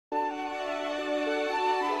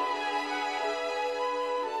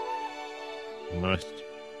Must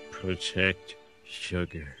protect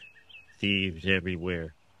sugar. Thieves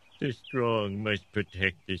everywhere. The strong must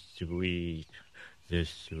protect the sweet. The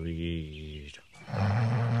sweet.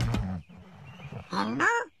 Homer?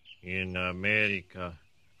 In America,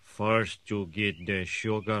 first you get the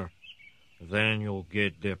sugar, then you'll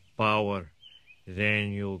get the power,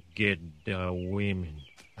 then you'll get the women.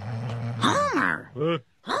 Homer!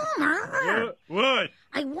 Homer! What?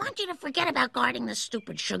 I want you to forget about guarding the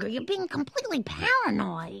stupid sugar. You're being completely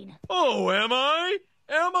paranoid. Oh, am I?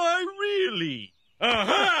 Am I really?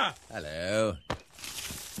 Aha! Hello.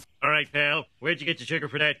 All right, pal. Where'd you get the sugar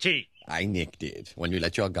for that tea? I nicked it when you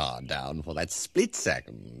let your guard down for that split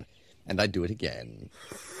second. And I'd do it again.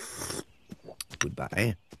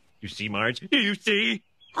 Goodbye. You see, Marge? Do you see?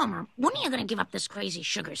 Homer, when are you going to give up this crazy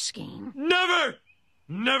sugar scheme? Never!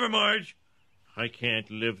 Never, Marge. I can't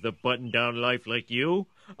live the button-down life like you.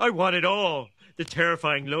 I want it all. The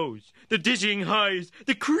terrifying lows, the dizzying highs,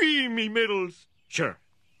 the creamy middles. Sure,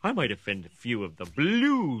 I might offend a few of the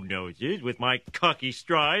blue noses with my cocky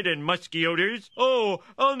stride and musky odors. Oh,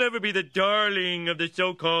 I'll never be the darling of the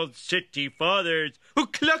so-called city fathers who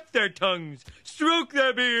cluck their tongues, stroke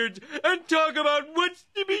their beards, and talk about what's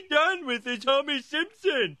to be done with this Homer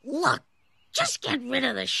Simpson. Look, just get rid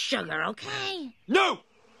of the sugar, okay? No!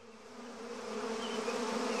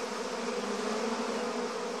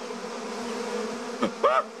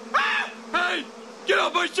 Hey! Get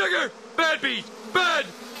off my sugar! Bad bees! Bad!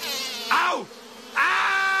 Ow!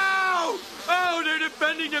 Ow! Oh, they're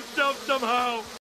defending themselves somehow!